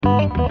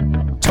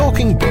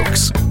Talking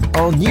Books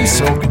on News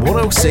Talk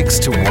 106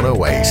 to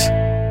 108.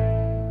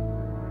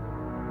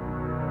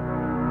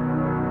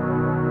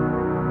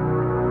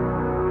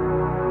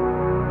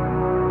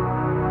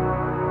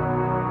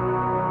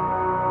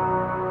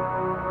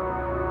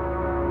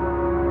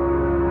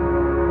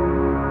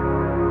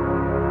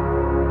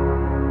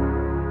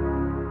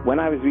 When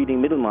I was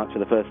reading Middlemarch for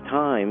the first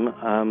time,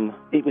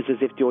 it was as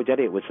if George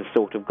Eliot was the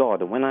sort of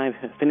God. And when I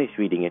finished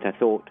reading it, I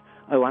thought,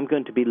 oh, I'm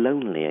going to be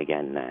lonely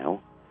again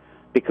now.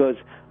 Because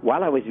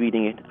while I was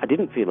reading it, I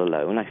didn't feel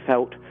alone. I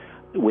felt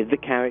with the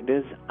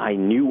characters. I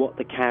knew what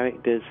the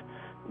characters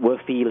were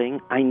feeling.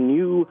 I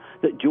knew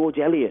that George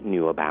Eliot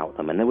knew about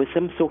them, and there was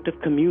some sort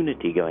of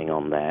community going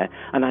on there.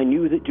 And I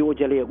knew that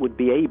George Eliot would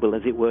be able,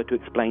 as it were, to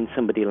explain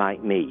somebody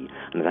like me.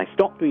 And as I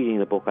stopped reading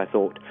the book, I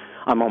thought,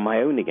 I'm on my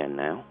own again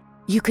now.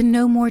 You can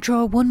no more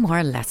draw one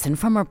moral lesson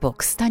from her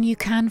books than you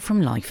can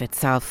from life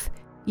itself.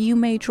 You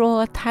may draw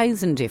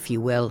 1,000 if you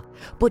will,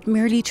 but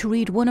merely to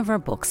read one of her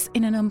books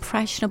in an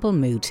impressionable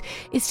mood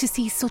is to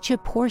see such a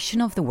portion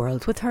of the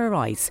world with her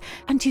eyes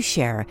and to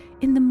share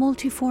in the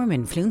multiform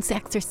influence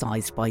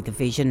exercised by the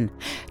vision.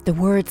 The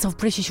words of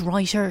British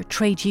writer,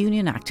 trade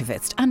union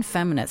activist and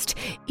feminist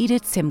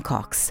Edith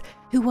Simcox,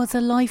 who was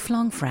a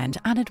lifelong friend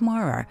and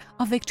admirer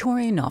of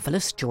Victorian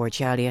novelist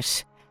George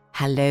Eliot.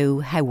 Hello,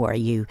 how are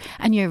you?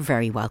 And you're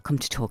very welcome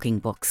to Talking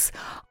Books.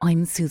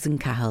 I'm Susan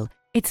Cahill.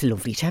 It's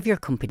lovely to have your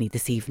company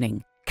this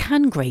evening.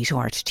 Can great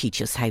art teach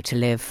us how to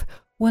live?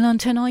 Well, on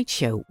tonight's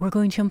show, we're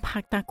going to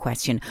unpack that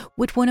question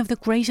with one of the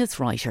greatest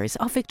writers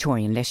of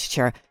Victorian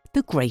literature,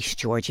 the great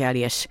George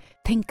Eliot.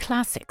 Think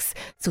classics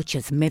such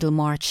as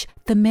Middlemarch,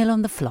 The Mill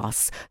on the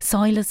Floss,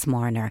 Silas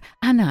Marner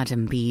and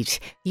Adam Bede.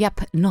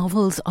 Yep,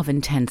 novels of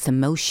intense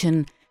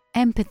emotion,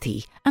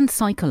 empathy and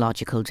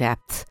psychological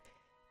depth.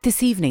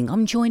 This evening,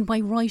 I'm joined by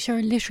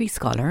writer, literary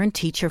scholar and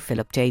teacher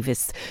Philip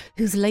Davis,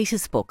 whose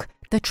latest book,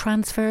 The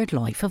Transferred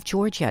Life of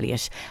George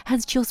Eliot,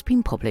 has just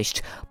been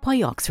published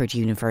by Oxford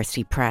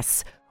University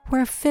Press,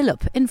 where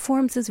Philip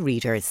informs his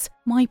readers,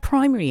 my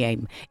primary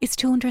aim is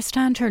to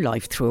understand her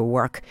life through her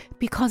work,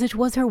 because it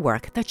was her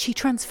work that she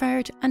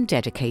transferred and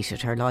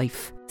dedicated her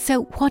life.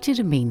 So what did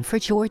it mean for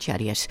George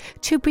Eliot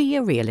to be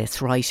a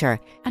realist writer?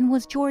 And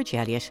was George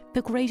Eliot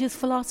the greatest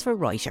philosopher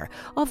writer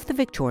of the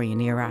Victorian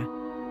era?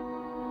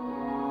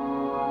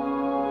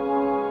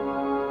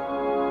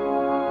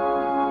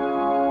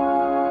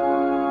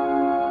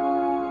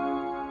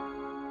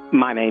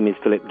 My name is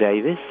Philip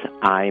Davis.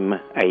 I'm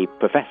a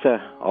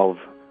professor of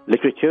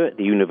literature at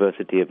the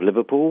University of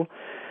Liverpool,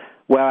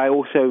 where I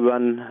also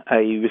run a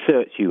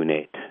research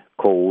unit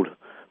called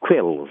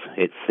Quills.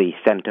 It's the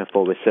Centre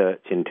for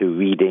Research into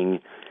Reading,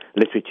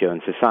 Literature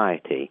and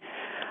Society.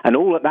 And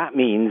all that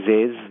means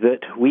is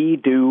that we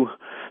do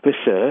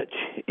research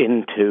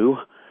into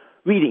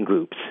reading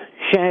groups,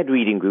 shared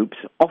reading groups,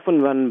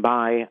 often run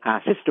by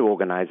our sister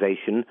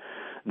organisation,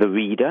 The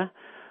Reader,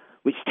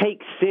 which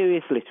takes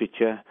serious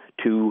literature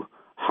to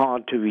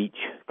hard-to-reach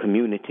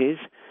communities,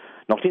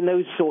 not in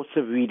those sorts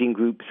of reading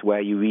groups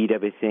where you read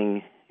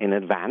everything in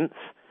advance,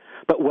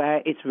 but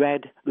where it's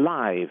read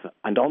live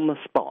and on the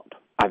spot.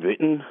 I've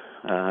written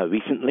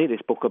recently this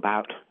book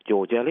about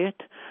George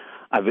Eliot.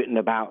 I've written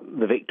about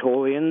the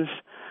Victorians,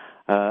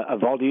 a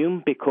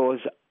volume, because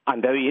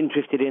I'm very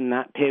interested in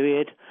that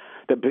period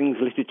that brings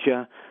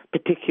literature,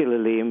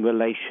 particularly in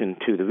relation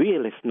to the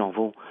realist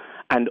novel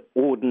and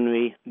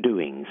ordinary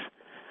doings.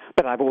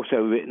 But I've also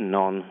written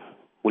on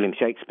William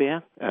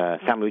Shakespeare,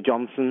 Samuel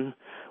Johnson,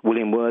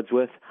 William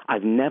Wordsworth.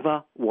 I've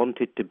never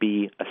wanted to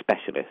be a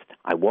specialist.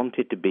 I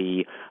wanted to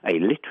be a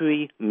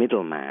literary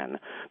middleman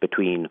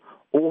between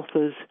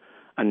authors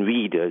and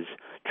readers,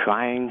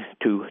 trying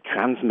to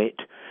transmit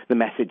the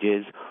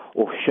messages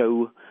or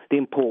show the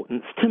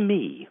importance to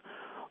me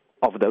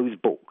of those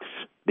books.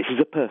 This is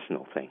a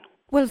personal thing.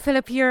 Well,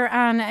 Philip, you're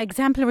an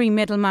exemplary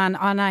middleman,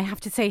 and I have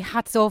to say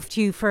hats off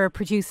to you for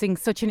producing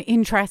such an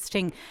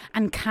interesting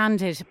and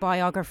candid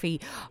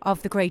biography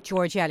of the great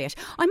George Eliot.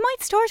 I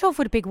might start off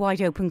with a big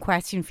wide open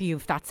question for you,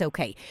 if that's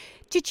okay.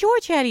 Did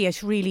George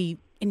Eliot really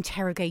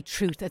interrogate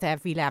truth at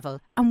every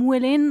level? And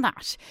within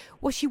that,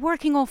 was she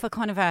working off a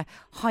kind of a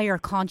higher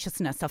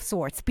consciousness of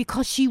sorts,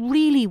 because she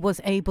really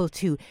was able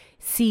to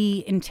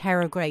see,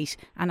 interrogate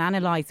and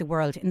analyse the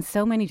world in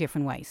so many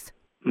different ways?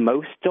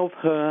 Most of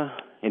her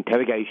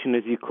interrogation,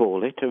 as you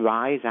call it,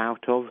 arise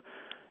out of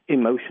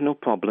emotional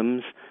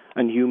problems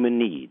and human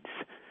needs.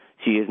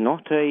 She is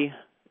not a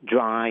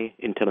dry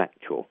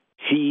intellectual.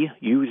 She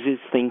uses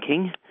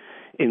thinking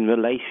in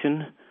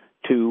relation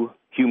to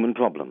human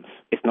problems.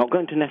 It's not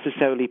going to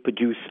necessarily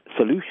produce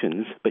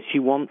solutions, but she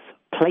wants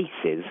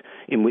places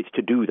in which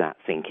to do that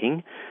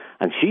thinking.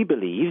 And she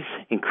believes,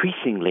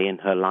 increasingly in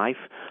her life,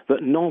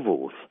 that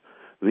novels,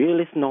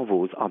 realist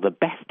novels, are the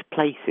best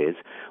places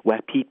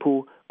where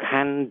people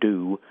can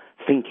do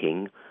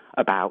thinking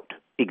about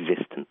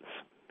existence.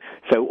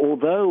 So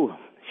although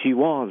she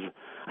was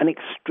an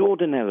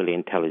extraordinarily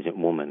intelligent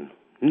woman,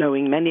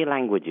 knowing many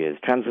languages,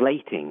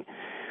 translating,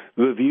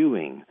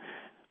 reviewing,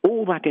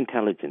 all that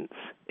intelligence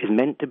is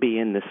meant to be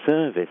in the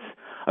service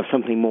of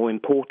something more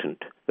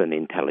important than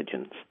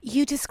intelligence.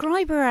 You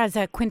describe her as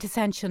a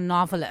quintessential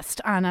novelist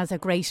and as a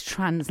great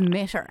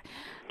transmitter.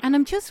 And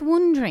I'm just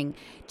wondering,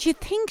 do you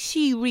think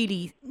she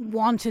really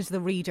wanted the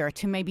reader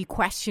to maybe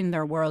question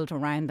their world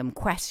around them,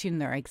 question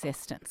their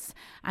existence,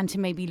 and to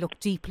maybe look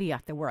deeply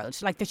at the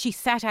world? Like that she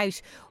set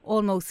out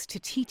almost to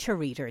teach her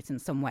readers in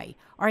some way?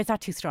 Or is that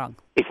too strong?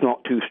 It's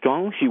not too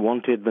strong. She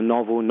wanted the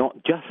novel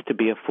not just to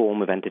be a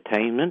form of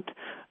entertainment,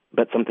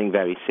 but something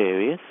very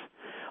serious.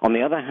 On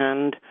the other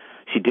hand,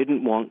 she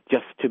didn't want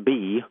just to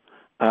be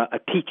a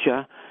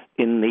teacher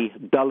in the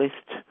dullest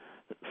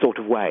sort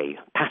of way,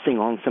 passing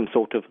on some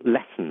sort of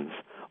lessons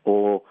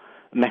or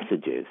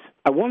messages.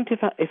 I wonder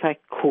if I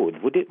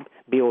could, would it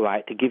be all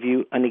right to give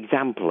you an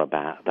example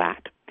about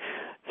that?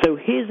 So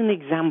here's an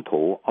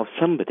example of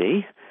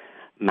somebody,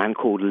 a man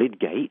called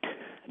Lydgate,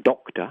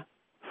 doctor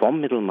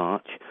from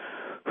Middlemarch,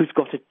 who's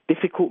got a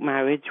difficult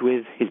marriage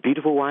with his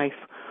beautiful wife,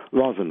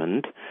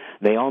 Rosamond.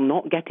 They are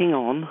not getting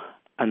on,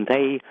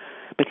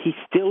 but he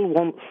still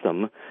wants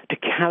them to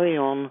carry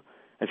on,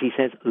 as he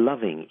says,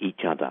 loving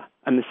each other.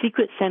 And the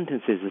secret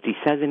sentences that he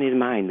says in his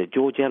mind that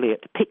George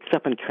Eliot picks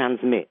up and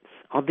transmits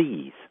are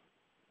these.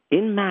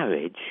 In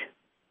marriage,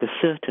 the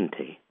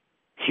certainty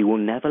she will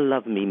never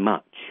love me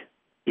much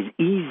is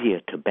easier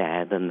to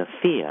bear than the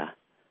fear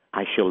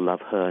I shall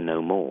love her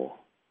no more.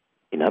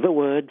 In other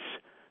words,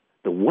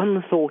 the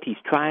one thought he's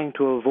trying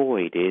to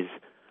avoid is,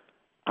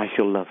 I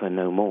shall love her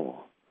no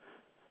more,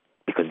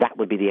 because that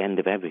would be the end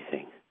of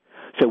everything.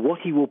 So what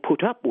he will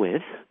put up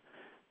with,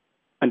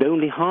 and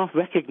only half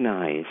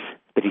recognize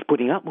that he's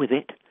putting up with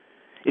it,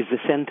 is the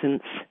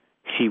sentence,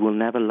 she will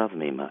never love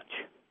me much.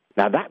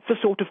 Now that's the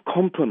sort of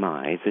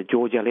compromise that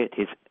George Eliot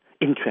is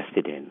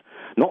interested in.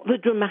 Not the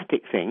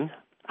dramatic thing,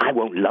 I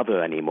won't love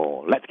her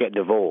anymore, let's get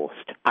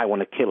divorced, I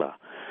want to kill her.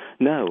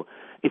 No,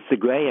 it's the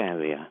grey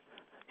area.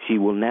 She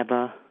will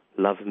never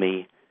love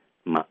me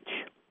much.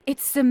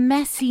 It's the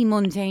messy,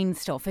 mundane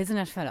stuff, isn't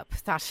it, Philip,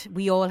 that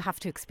we all have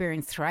to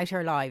experience throughout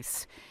our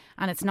lives.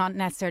 And it's not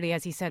necessarily,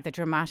 as you said, the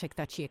dramatic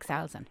that she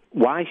excels in.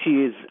 Why she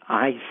is,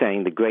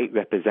 saying the great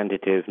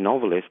representative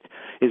novelist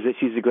is that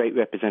she's a great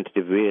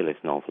representative realist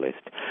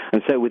novelist.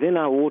 And so within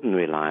our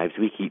ordinary lives,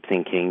 we keep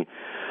thinking,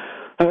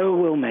 oh,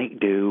 we'll make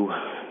do.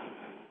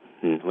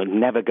 We're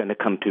never going to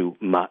come to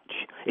much.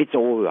 It's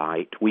all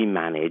right. We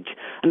manage.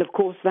 And of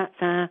course, that's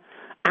our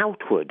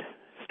outward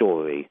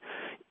story.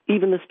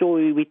 Even the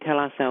story we tell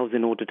ourselves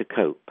in order to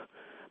cope.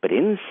 But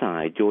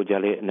inside, George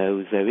Eliot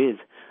knows there is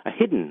a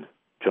hidden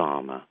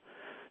drama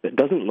that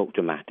doesn't look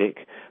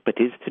dramatic, but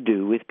is to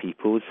do with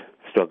people's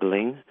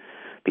struggling,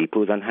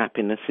 people's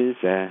unhappinesses,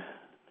 their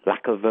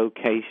lack of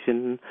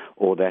vocation,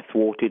 or their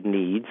thwarted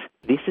needs.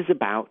 This is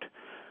about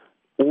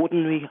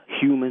ordinary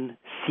human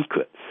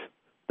secrets,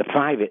 the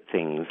private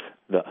things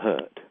that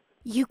hurt.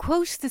 You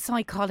quote the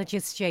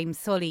psychologist James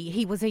Sully.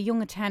 He was a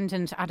young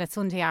attendant at a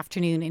Sunday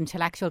afternoon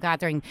intellectual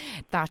gathering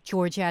that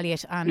George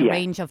Eliot and a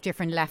range of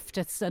different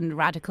leftists and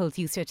radicals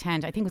used to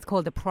attend. I think it was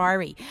called the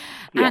Priory.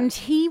 Yeah. And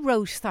he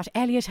wrote that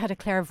Eliot had a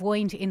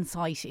clairvoyant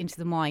insight into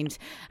the mind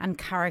and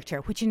character,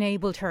 which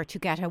enabled her to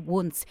get at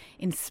once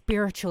in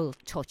spiritual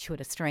touch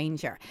with a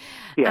stranger.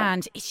 Yeah.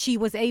 And she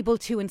was able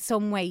to, in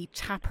some way,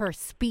 tap her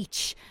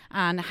speech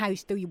and how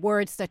the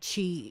words that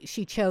she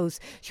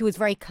chose. She was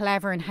very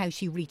clever in how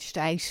she reached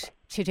out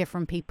to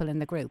different people in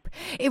the group.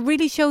 It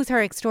really shows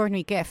her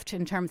extraordinary gift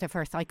in terms of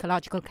her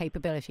psychological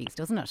capabilities,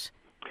 doesn't it?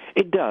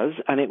 It does,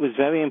 and it was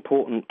very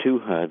important to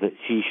her that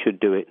she should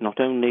do it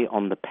not only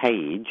on the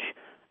page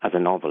as a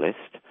novelist,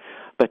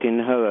 but in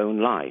her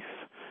own life,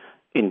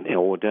 in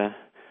order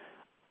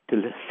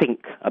to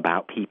think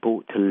about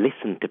people, to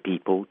listen to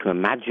people, to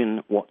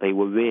imagine what they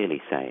were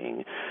really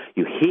saying.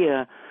 You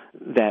hear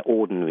their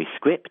ordinary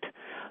script,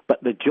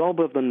 but the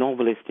job of the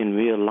novelist in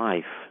real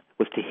life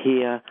was to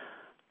hear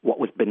what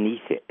was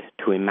beneath it,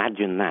 to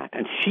imagine that.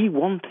 And she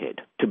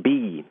wanted to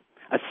be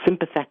as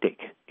sympathetic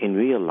in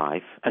real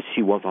life as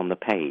she was on the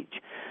page.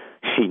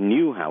 She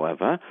knew,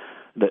 however,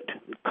 that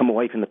come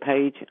away from the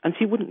page and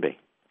she wouldn't be.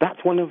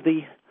 That's one of the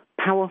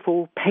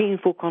powerful,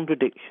 painful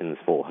contradictions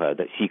for her,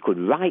 that she could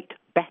write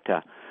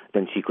better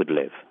than she could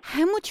live.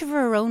 How much of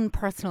her own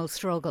personal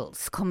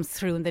struggles comes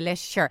through in the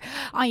literature?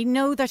 I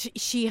know that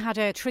she had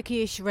a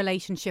tricky-ish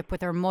relationship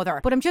with her mother,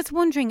 but I'm just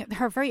wondering,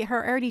 her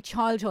early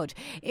childhood,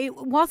 it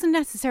wasn't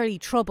necessarily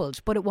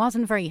troubled, but it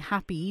wasn't very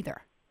happy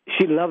either.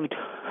 She loved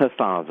her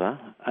father,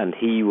 and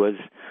he was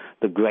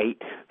the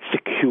great,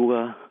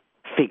 secure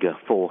figure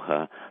for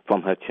her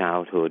from her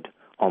childhood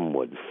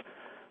onwards.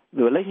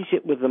 The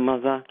relationship with the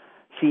mother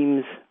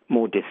seems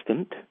more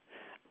distant,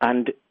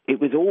 and it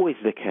was always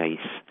the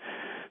case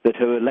that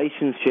her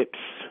relationships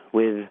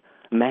with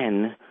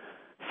men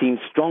seemed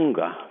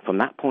stronger from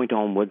that point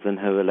onwards than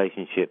her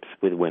relationships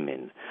with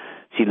women.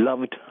 She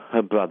loved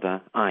her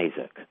brother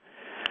Isaac.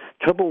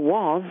 Trouble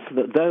was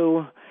that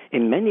though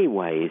in many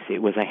ways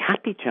it was a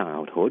happy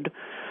childhood,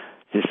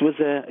 this was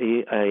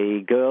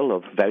a girl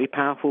of very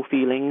powerful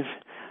feelings,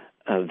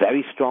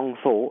 very strong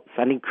thoughts,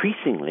 and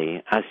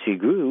increasingly as she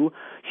grew,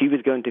 she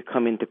was going to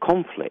come into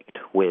conflict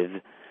with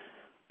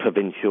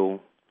provincial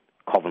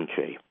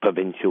Coventry,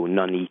 provincial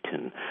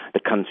Nuneaton, the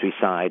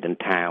countryside and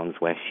towns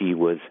where she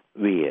was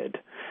reared.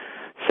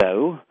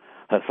 So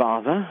her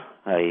father,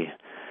 a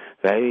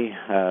very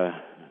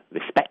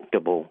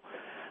respectable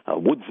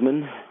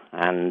woodsman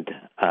and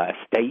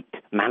estate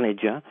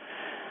manager,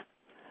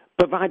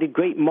 provided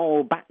great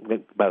moral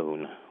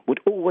backbone, would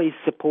always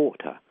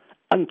support her,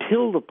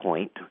 until the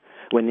point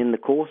when in the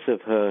course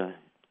of her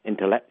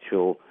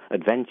intellectual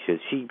adventures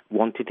she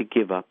wanted to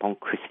give up on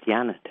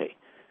Christianity.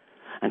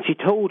 And she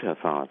told her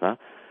father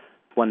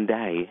one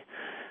day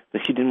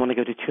that she didn't want to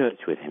go to church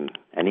with him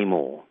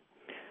anymore.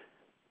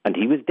 And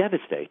he was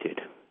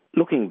devastated.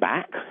 Looking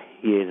back,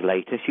 years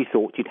later, she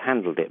thought she'd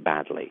handled it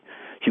badly.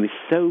 She was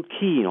so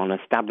keen on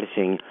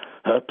establishing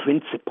her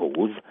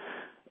principles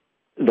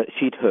that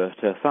she'd hurt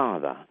her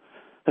father.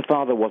 Her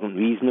father wasn't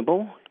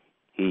reasonable.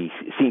 He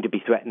seemed to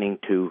be threatening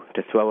to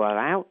throw her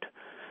out.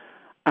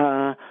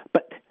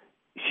 But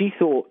she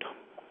thought,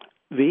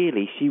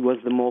 really, she was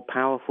the more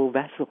powerful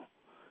vessel.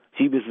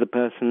 She was the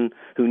person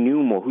who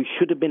knew more, who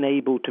should have been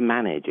able to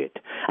manage it.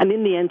 And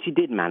in the end, she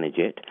did manage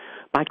it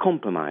by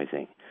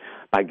compromising,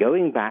 by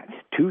going back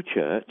to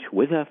church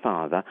with her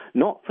father,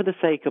 not for the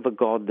sake of a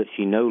God that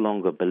she no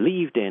longer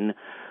believed in,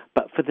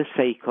 but for the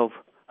sake of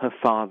her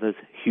father's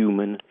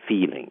human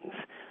feelings.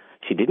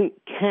 She didn't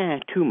care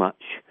too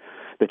much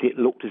that it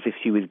looked as if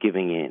she was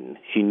giving in.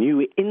 She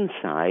knew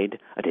inside,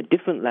 at a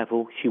different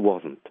level, she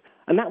wasn't.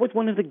 And that was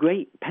one of the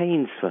great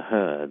pains for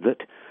her,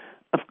 that,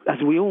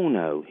 as we all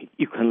know,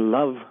 you can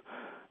love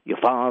your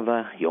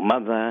father, your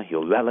mother,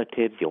 your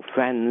relatives, your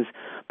friends,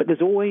 but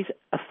there's always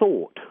a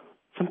thought,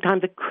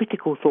 sometimes a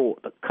critical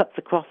thought that cuts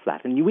across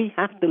that. And we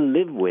have to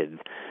live with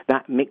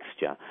that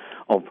mixture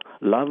of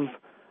love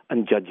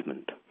and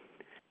judgment.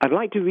 I'd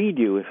like to read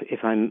you, if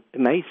I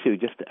may, Sue,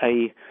 just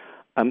a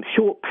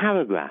short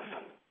paragraph,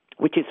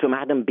 which is from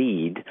Adam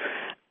Bede,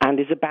 and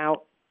is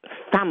about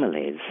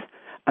families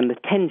and the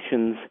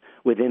tensions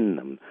within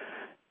them.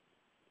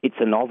 It's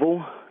a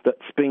novel that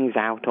springs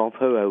out of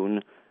her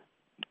own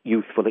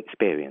youthful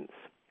experience.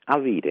 I'll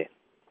read it.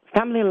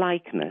 Family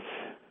likeness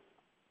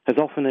has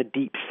often a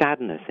deep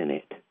sadness in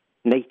it.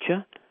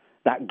 Nature,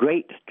 that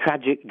great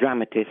tragic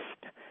dramatist,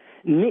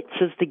 knits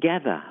us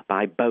together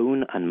by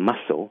bone and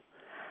muscle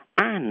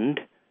and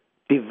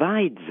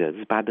divides us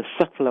by the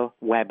subtler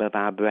web of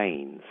our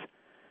brains,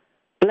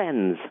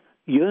 blends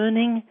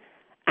yearning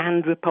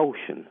and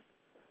repulsion,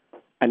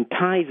 and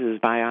ties us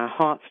by our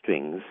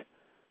heartstrings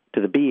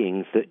to the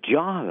beings that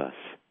jar us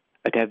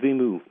at every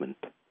movement.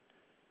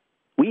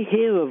 We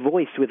hear a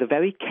voice with a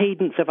very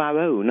cadence of our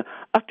own,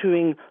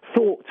 uttering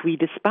thoughts we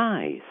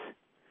despise.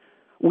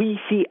 We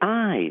see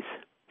eyes,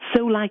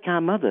 so like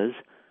our mothers,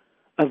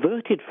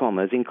 averted from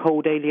us in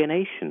cold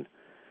alienation,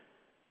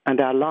 and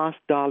our last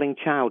darling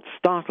child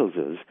startles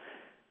us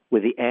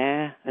with the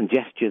air and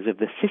gestures of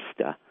the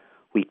sister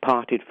we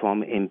parted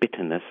from in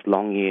bitterness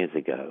long years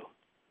ago.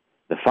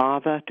 The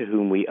father to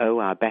whom we owe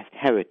our best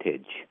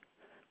heritage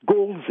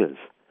galls us,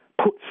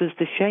 puts us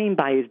to shame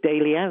by his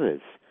daily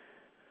errors.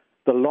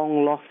 The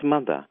long-lost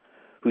mother,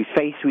 whose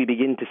face we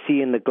begin to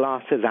see in the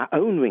glass as our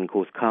own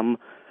wrinkles come,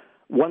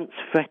 once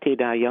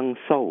fretted our young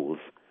souls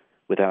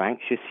with her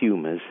anxious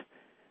humours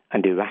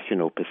and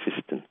irrational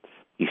persistence.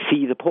 You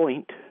see the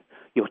point?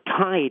 You're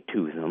tied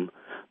to them,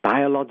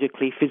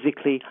 biologically,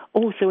 physically,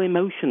 also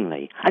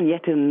emotionally. And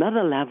yet at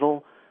another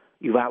level,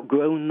 you've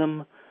outgrown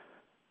them,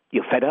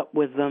 you're fed up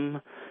with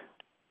them,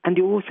 and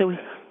you're also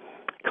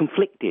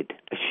conflicted,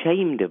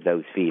 ashamed of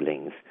those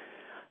feelings.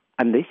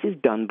 And this is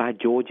done by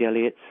George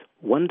Eliot's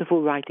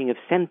wonderful writing of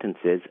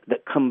sentences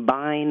that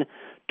combine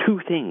two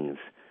things,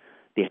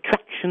 the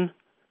attraction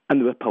and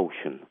the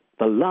repulsion,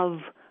 the love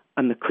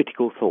and the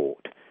critical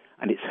thought.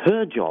 And it's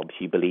her job,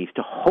 she believes,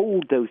 to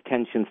hold those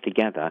tensions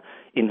together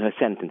in her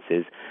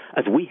sentences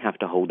as we have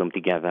to hold them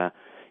together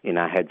in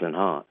our heads and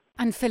hearts.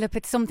 And Philip,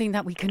 it's something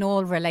that we can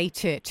all relate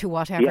to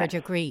whatever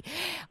degree.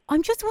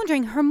 I'm just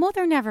wondering, her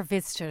mother never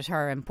visited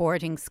her in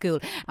boarding school.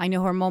 I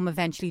know her mum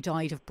eventually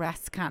died of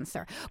breast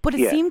cancer, but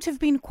it seemed to have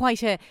been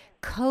quite a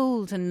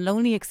cold and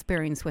lonely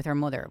experience with her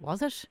mother,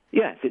 was it?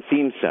 Yes, it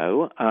seems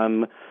so.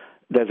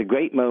 There's a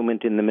great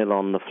moment in The Mill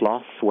on the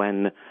Floss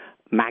when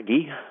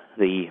Maggie,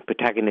 the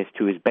protagonist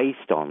who is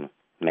based on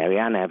Mary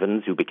Ann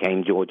Evans, who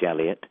became George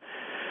Eliot,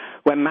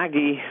 when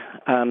Maggie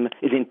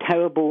is in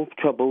terrible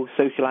trouble,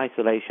 social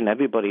isolation,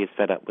 everybody is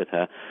fed up with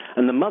her,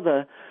 and the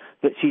mother,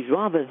 that she's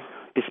rather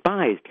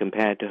despised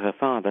compared to her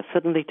father,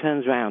 suddenly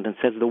turns around and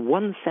says the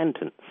one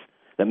sentence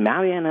that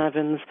Mary Ann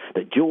Evans,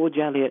 that George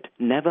Eliot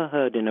never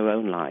heard in her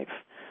own life.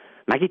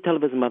 Maggie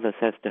Tulliver's mother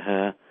says to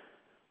her,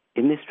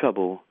 in this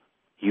trouble,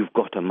 you've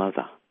got a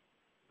mother.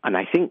 And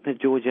I think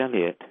that George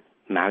Eliot,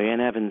 Mary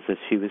Ann Evans as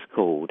she was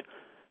called,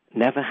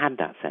 never had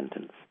that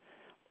sentence.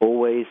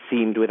 Always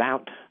seemed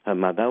without her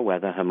mother,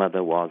 whether her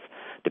mother was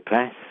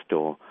depressed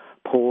or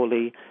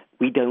poorly,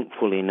 we don't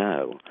fully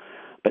know.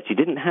 But she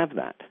didn't have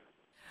that.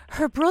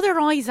 Her brother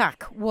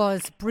Isaac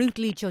was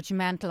brutally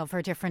judgmental of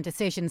her different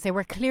decisions. They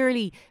were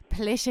clearly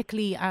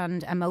politically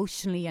and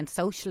emotionally and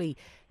socially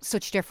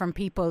such different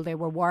people. They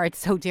were wired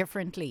so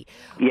differently.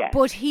 Yes.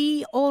 But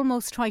he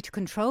almost tried to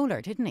control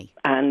her, didn't he?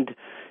 And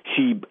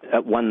she,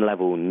 at one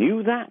level,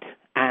 knew that,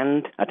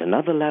 and at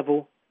another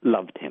level,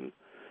 loved him.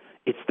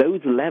 It's those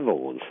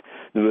levels,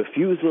 the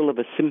refusal of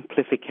a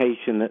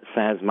simplification that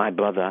says, my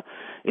brother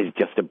is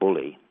just a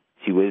bully.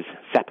 She was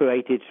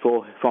separated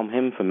from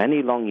him for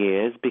many long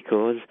years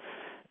because,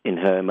 in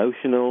her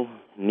emotional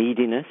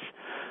neediness,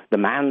 the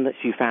man that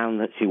she found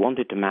that she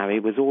wanted to marry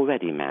was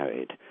already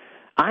married.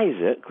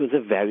 Isaac was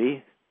a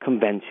very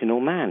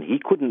conventional man. He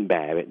couldn't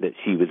bear it that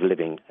she was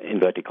living,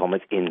 inverted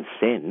commas, in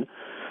sin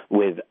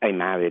with a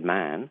married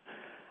man,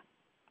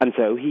 and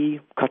so he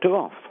cut her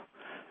off.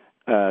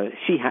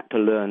 She had to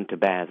learn to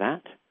bear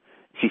that.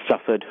 She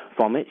suffered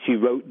from it. She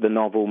wrote the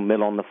novel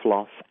Mill on the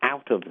Floss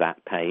out of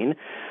that pain.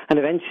 And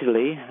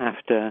eventually,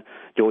 after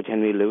George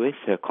Henry Lewis,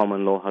 her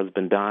common-law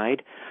husband,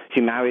 died,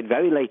 she married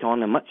very late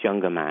on a much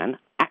younger man,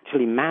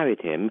 actually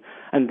married him,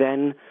 and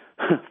then,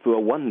 for a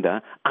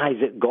wonder,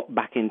 Isaac got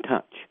back in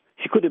touch.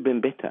 She could have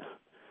been bitter,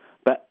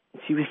 but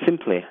she was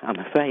simply, I'm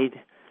afraid,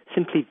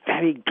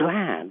 very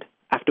glad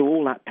after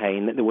all that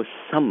pain that there was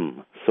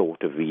some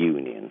sort of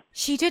reunion.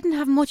 She didn't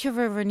have much of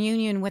a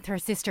reunion with her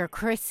sister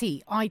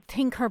Chrissy. I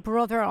think her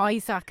brother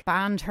Isaac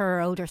banned her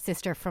older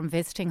sister from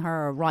visiting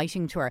her or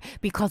writing to her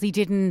because he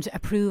didn't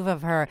approve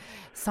of her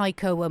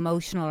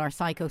psycho-emotional or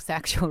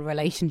psychosexual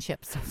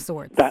relationships of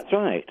sorts. That's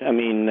right. I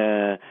mean,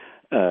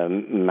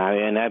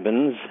 Marian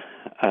Evans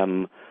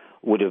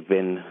would have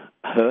been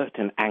hurt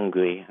and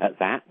angry at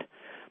that.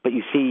 But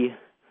you see,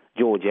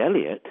 George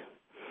Eliot,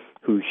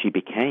 who she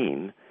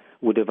became,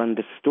 would have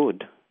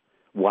understood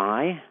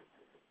why,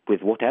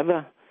 with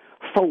whatever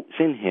faults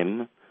in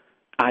him,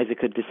 Isaac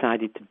had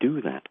decided to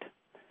do that.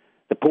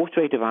 The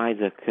portrait of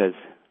Isaac as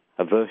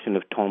a version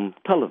of Tom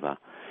Tulliver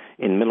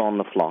in Mill on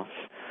the Floss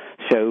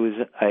shows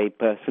a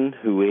person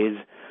who is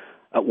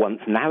at once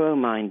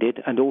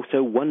narrow-minded and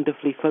also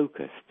wonderfully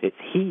focused. It's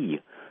he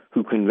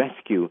who can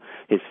rescue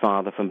his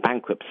father from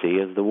bankruptcy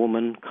as the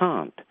woman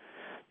can't.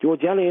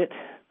 George Eliot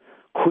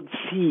could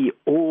see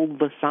all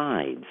the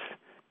sides.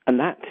 And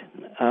that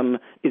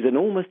is an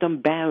almost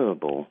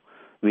unbearable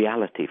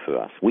reality for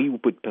us. We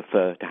would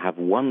prefer to have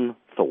one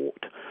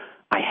thought,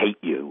 I hate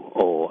you,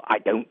 or I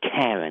don't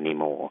care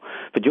anymore.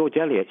 For George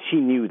Eliot, she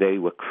knew they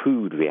were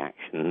crude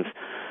reactions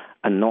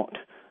and not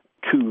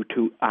true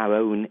to our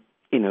own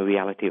inner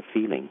reality of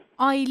feeling.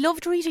 I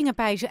loved reading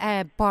about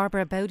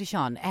Barbara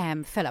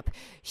Bodichon, Philip.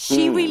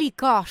 She really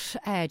got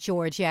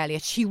George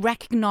Eliot. She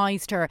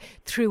recognised her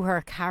through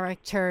her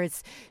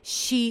characters.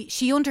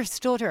 She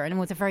understood her and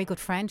was a very good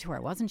friend to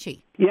her, wasn't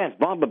she? Yes,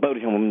 Barbara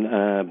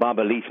Bodichon,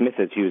 Barbara Lee Smith,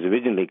 as she was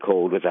originally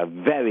called, was a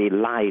very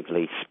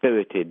lively,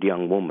 spirited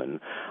young woman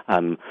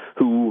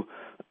who,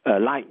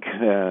 like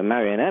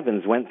Marian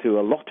Evans, went through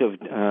a lot of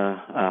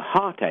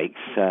heartaches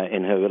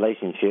in her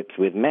relationships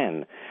with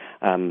men.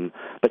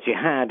 But she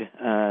had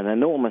an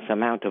enormous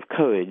amount of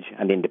courage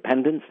and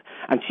independence,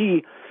 and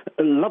she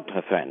loved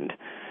her friend.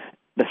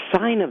 The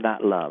sign of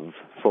that love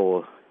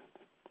for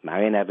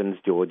Marian Evans,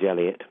 George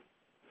Eliot,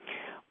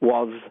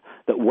 was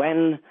that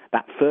when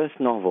that first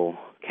novel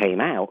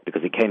came out,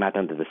 because it came out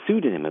under the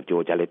pseudonym of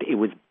George Eliot, it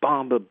was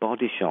Barbara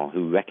Bodichon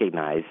who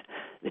recognized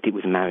that it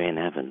was Marian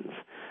Evans.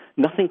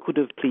 Nothing could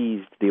have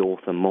pleased the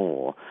author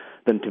more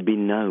than to be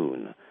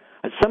known.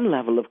 At some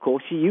level, of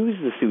course, she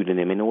used the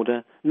pseudonym in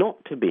order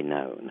not to be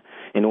known,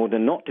 in order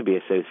not to be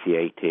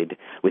associated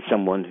with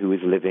someone who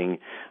is living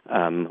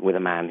with a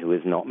man who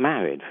is not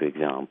married, for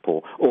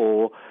example,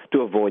 or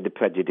to avoid the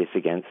prejudice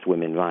against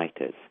women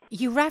writers.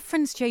 You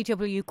referenced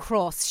J.W.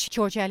 Cross,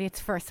 George Eliot's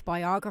first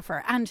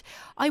biographer, and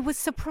I was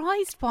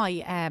surprised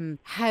by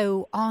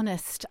how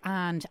honest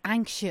and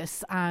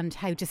anxious and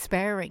how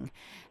despairing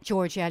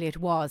George Eliot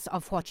was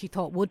of what she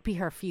thought would be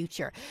her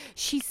future.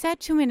 She said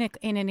to him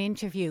in an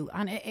interview,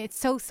 and it's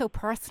so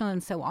personal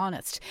and so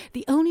honest,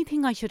 the only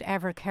thing I should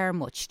ever care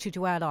much to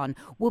dwell on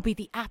will be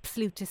the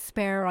absolute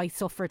despair I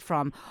suffered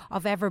from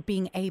of ever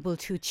being able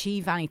to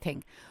achieve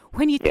anything.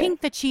 When you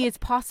think that she is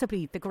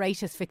possibly the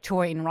greatest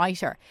Victorian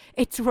writer,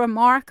 it's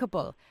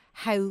remarkable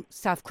how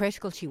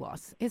self-critical she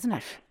was, isn't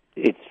it?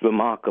 It's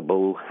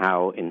remarkable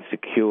how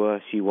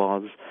insecure she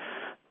was.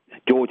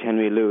 George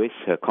Henry Lewis,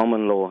 her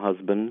common-law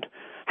husband,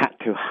 had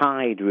to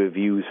hide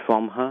reviews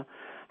from her,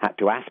 had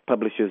to ask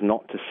publishers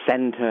not to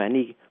send her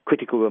any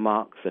critical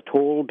remarks at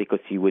all because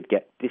she would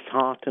get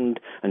disheartened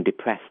and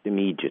depressed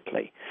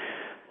immediately.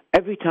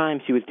 Every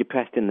time she was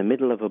depressed in the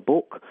middle of a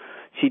book,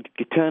 she'd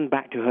turn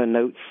back to her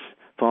notes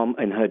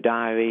in her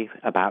diary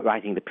about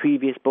writing the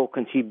previous book,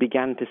 and she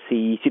began to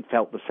see she'd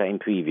felt the same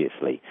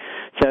previously.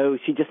 So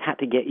she just had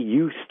to get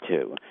used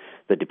to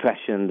the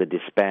depression, the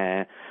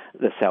despair,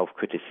 the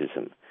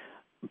self-criticism.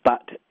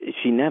 But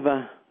she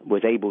never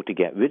was able to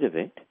get rid of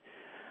it.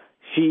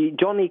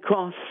 Johnny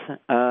Cross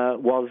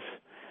was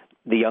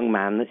the young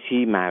man that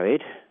she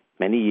married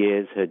many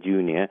years her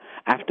junior,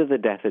 after the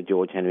death of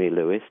George Henry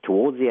Lewis,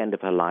 towards the end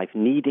of her life,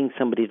 needing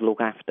somebody to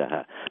look after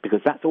her, because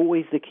that's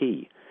always the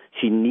key.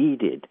 She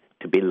needed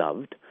to be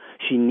loved.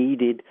 She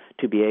needed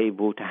to be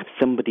able to have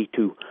somebody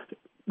to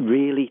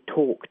really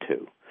talk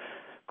to.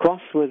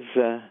 Cross was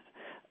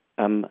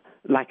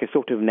like a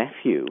sort of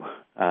nephew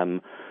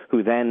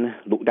who then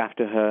looked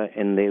after her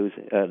in those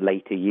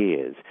later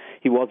years.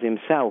 He was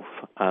himself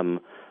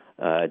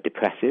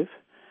depressive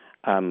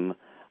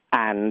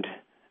and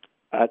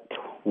at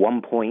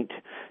one point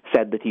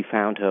said that he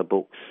found her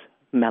books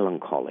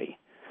melancholy.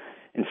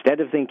 Instead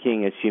of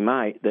thinking, as she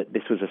might, that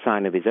this was a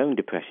sign of his own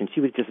depression, she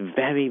was just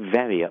very,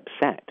 very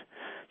upset.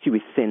 She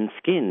was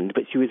thin-skinned,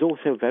 but she was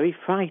also very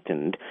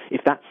frightened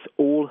if that's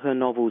all her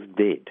novels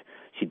did.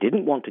 She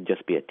didn't want to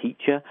just be a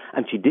teacher,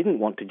 and she didn't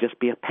want to just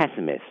be a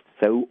pessimist.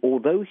 So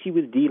although she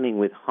was dealing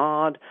with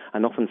hard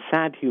and often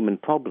sad human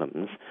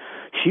problems,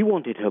 she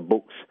wanted her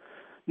books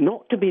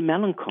not to be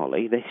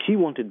melancholy. She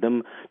wanted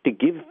them to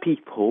give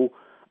people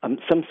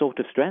some sort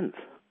of strength,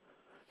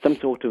 some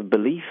sort of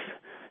belief,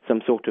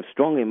 some sort of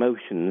strong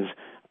emotions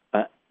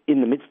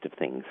in the midst of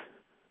things.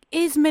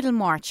 Is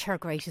Middlemarch her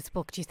greatest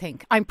book, do you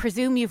think? I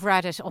presume you've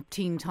read it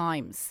umpteen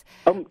times.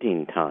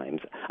 Umpteen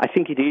times. I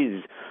think it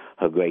is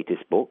her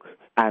greatest book.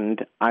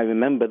 And I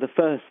remember the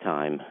first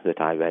time that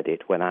I read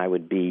it when I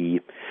would be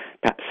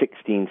perhaps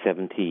 16,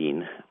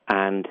 17.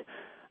 And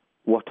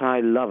what I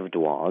loved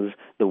was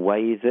the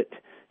way that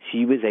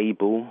she was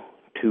able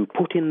to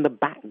put in the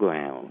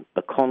background,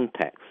 the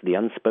context, the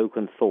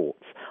unspoken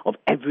thoughts of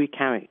every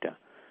character.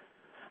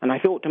 And I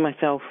thought to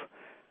myself,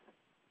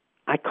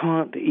 I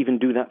can't even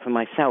do that for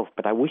myself,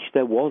 but I wish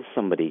there was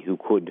somebody who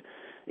could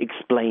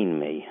explain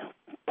me,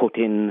 put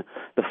in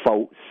the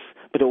faults,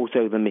 but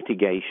also the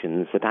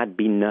mitigations that had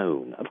been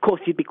known. Of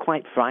course, you'd be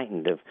quite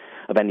frightened of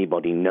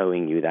anybody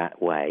knowing you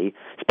that way,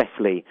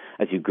 especially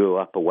as you grew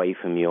up away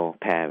from your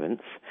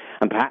parents.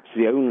 And perhaps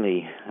the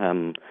only,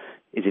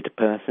 is it a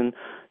person?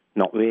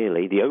 Not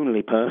really. The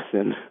only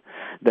person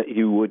that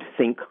you would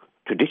think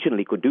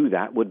traditionally could do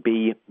that would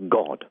be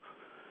God.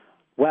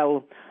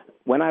 Well,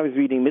 when I was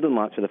reading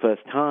Middlemarch for the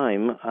first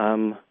time,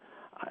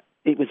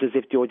 it was as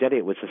if George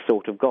Eliot was a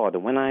sort of God.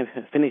 And when I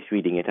finished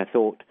reading it, I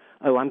thought,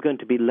 oh, I'm going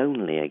to be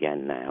lonely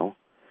again now.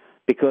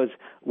 Because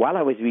while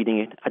I was reading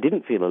it, I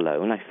didn't feel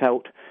alone. I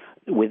felt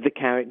with the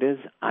characters.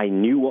 I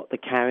knew what the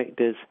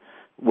characters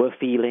were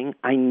feeling.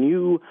 I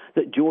knew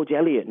that George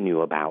Eliot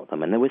knew about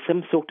them, and there was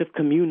some sort of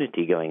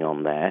community going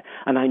on there,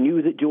 and I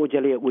knew that George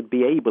Eliot would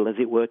be able, as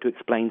it were, to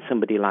explain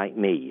somebody like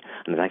me.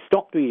 And as I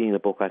stopped reading the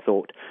book, I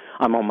thought,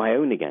 I'm on my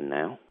own again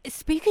now.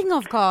 Speaking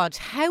of God,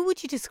 how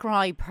would you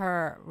describe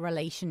her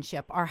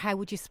relationship, or how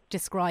would you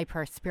describe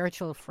her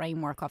spiritual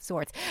framework of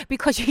sorts?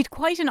 Because she had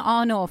quite an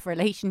on-off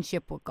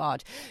relationship with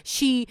God.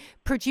 She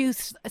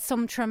produced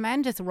some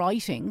tremendous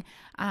writing,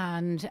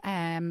 and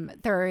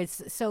there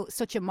is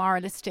such a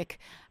moralistic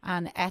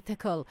and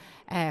ethical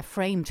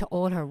frame to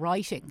all her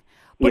writing.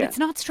 But It's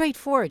not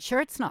straightforward. Sure,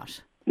 it's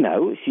not.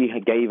 No, she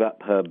gave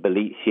up her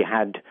beliefs. She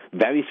had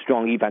very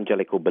strong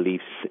evangelical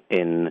beliefs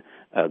in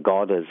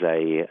God as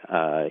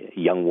a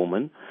young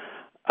woman.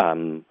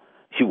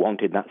 She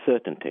wanted that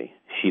certainty.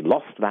 She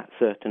lost that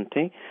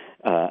certainty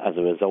as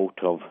a result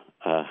of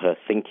her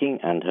thinking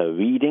and her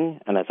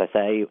reading, and as I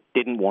say,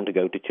 didn't want to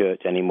go to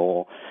church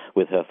anymore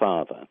with her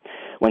father.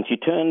 When she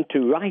turned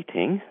to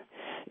writing,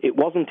 it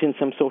wasn't in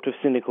some sort of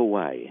cynical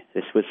way.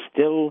 This was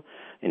still,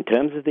 in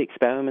terms of the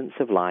experiments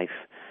of life,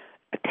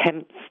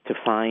 attempts to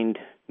find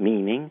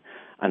meaning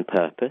and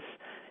purpose.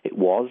 It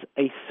was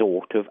a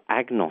sort of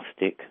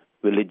agnostic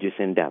religious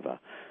endeavor.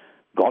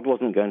 God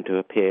wasn't going to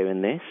appear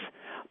in this,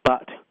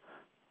 but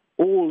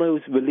all those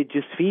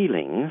religious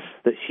feelings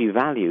that she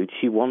valued,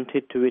 she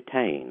wanted to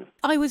retain.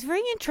 I was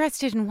very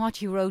interested in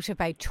what you wrote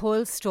about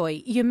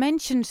Tolstoy. You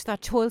mentioned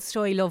that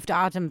Tolstoy loved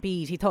Adam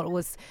Bede. He thought it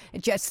was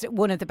just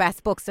one of the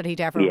best books that he'd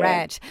ever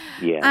read.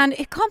 Yeah. And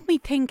it got me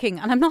thinking,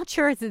 and I'm not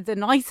sure it's the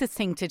nicest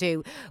thing to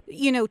do.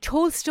 You know,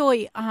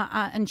 Tolstoy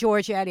and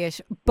George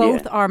Eliot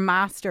both are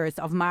masters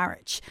of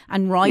marriage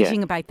and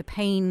writing about the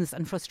pains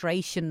and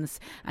frustrations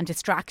and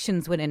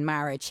distractions within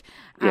marriage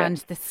and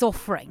the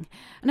suffering.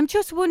 And I'm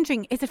just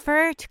wondering, is it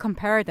fair to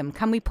compare them?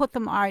 Can we put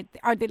them, are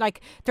they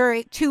like,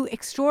 they're two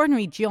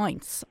extraordinary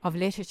giants of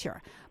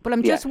literature, but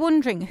I'm just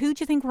wondering, who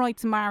do you think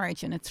writes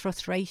marriage and its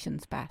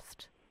frustrations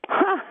best?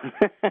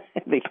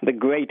 The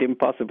great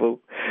impossible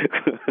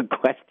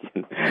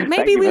question.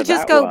 Maybe we'll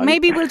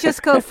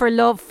just go for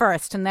love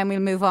first, and then we'll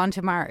move on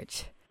to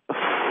marriage.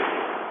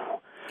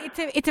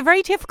 It's a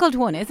very difficult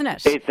one, isn't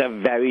it? It's a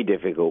very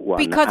difficult one.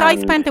 Because I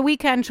spent the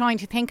weekend trying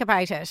to think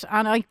about it,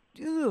 and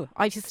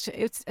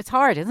it's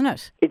hard, isn't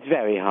it? It's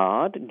very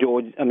hard.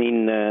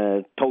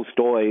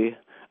 Tolstoy,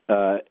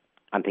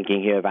 I'm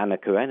thinking here of Anna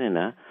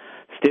Karenina,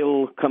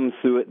 still comes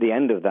through at the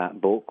end of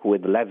that book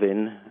with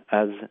Levin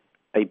as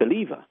a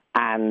believer.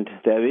 And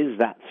there is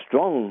that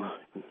strong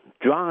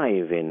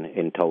drive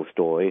in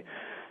Tolstoy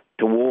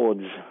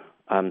towards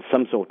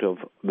some sort of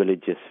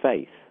religious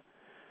faith.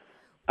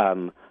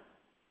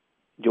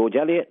 George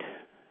Eliot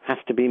has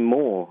to be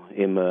more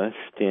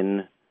immersed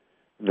in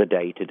the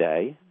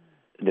day-to-day.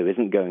 There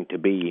isn't going to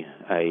be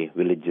a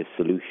religious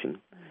solution.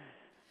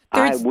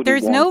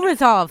 There's no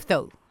resolve,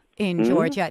 though, in George